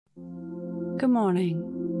Good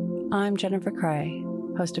morning. I'm Jennifer Cray,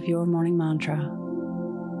 host of Your Morning Mantra.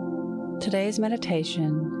 Today's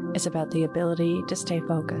meditation is about the ability to stay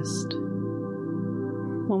focused.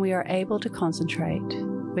 When we are able to concentrate,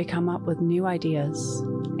 we come up with new ideas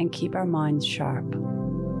and keep our minds sharp.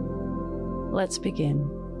 Let's begin.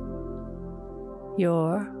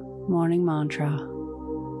 Your morning mantra.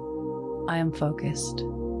 I am focused.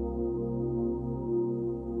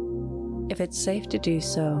 If it's safe to do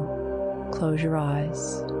so, close your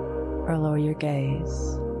eyes or lower your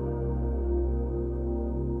gaze.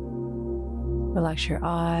 Relax your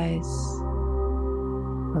eyes,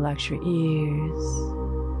 relax your ears,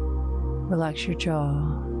 relax your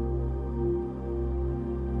jaw.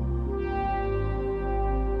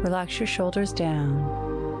 Relax your shoulders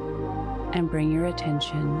down and bring your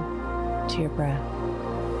attention to your breath.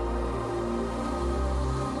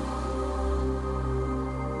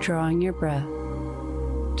 Drawing your breath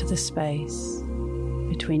to the space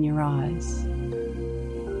between your eyes.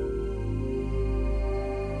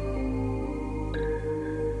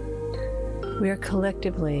 We are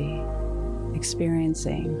collectively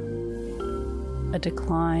experiencing a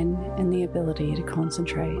decline in the ability to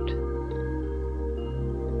concentrate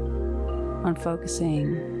on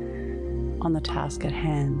focusing on the task at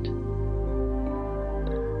hand.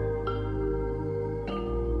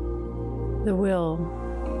 The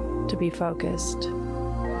will to be focused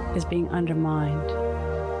is being undermined.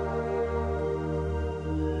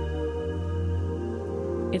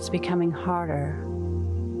 It's becoming harder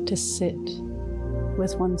to sit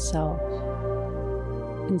with oneself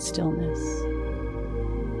in stillness.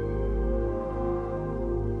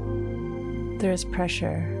 There is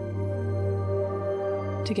pressure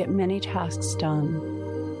to get many tasks done,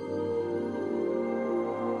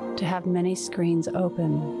 to have many screens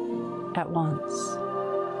open at once,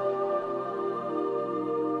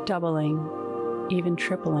 doubling, even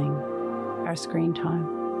tripling our screen time.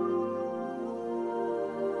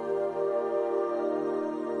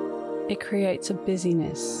 It creates a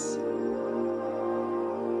busyness,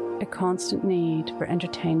 a constant need for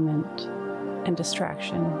entertainment and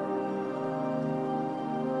distraction.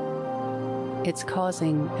 It's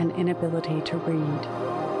causing an inability to read,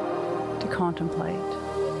 to contemplate,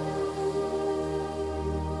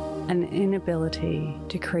 an inability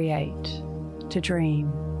to create, to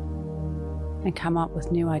dream, and come up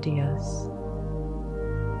with new ideas.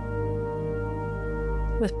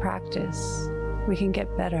 With practice, we can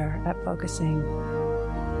get better at focusing,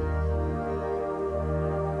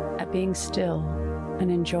 at being still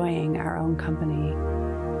and enjoying our own company.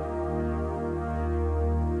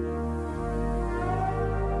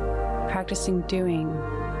 Practicing doing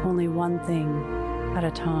only one thing at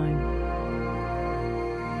a time.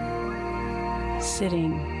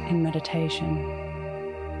 Sitting in meditation.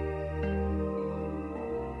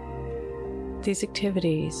 These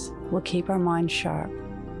activities will keep our mind sharp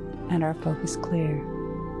and our focus clear.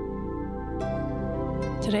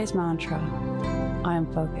 Today's mantra, I am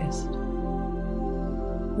focused.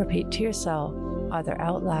 Repeat to yourself, either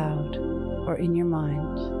out loud or in your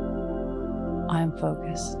mind, I am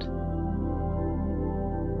focused.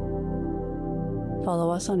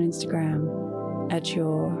 Follow us on Instagram at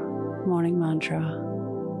Your Morning Mantra.